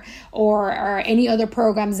for, or any other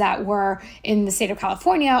programs that were in the state of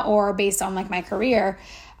California or based on like my career.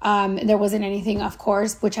 There wasn't anything, of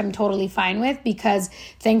course, which I'm totally fine with, because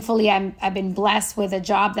thankfully I've been blessed with a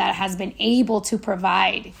job that has been able to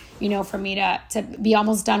provide, for me to be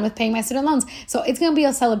almost done with paying my student loans. So it's going to be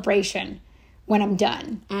a celebration when I'm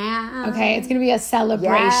done. Okay. It's going to be a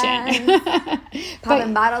celebration. Yes.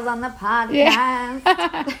 Popping bottles on the podcast.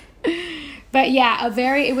 Yeah. But yeah,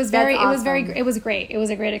 it was great. It was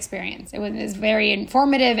a great experience. It was very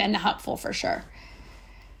informative and helpful for sure.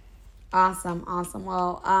 Awesome.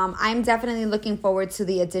 Well, I'm definitely looking forward to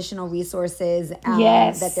the additional resources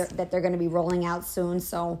yes. that they're going to be rolling out soon.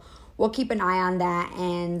 So we'll keep an eye on that.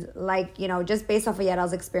 And like, just based off of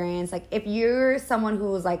Yedel's experience, like if you're someone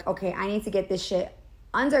who's like, okay, I need to get this shit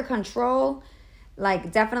under control,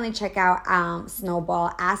 like definitely check out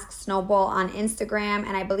Snowball. Ask Snowball on Instagram,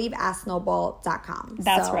 and I believe AskSnowball.com.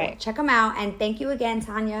 That's right. Check them out. And thank you again,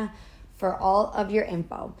 Tanya, for all of your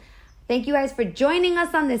info. Thank you guys for joining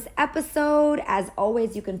us on this episode. As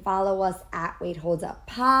always, you can follow us at Wait Hold Up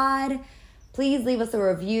Pod. Please leave us a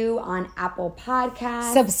review on Apple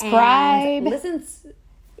Podcasts. Subscribe.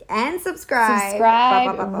 And subscribe.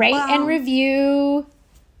 Rate and review.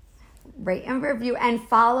 And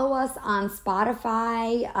follow us on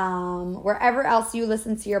Spotify, wherever else you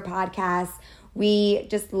listen to your podcasts. We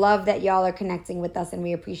just love that y'all are connecting with us, and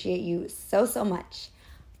we appreciate you so, so much.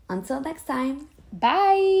 Until next time.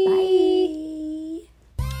 Bye. Bye.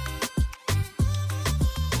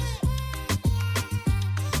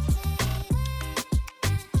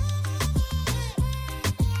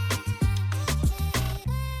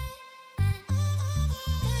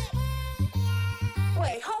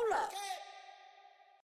 Wait,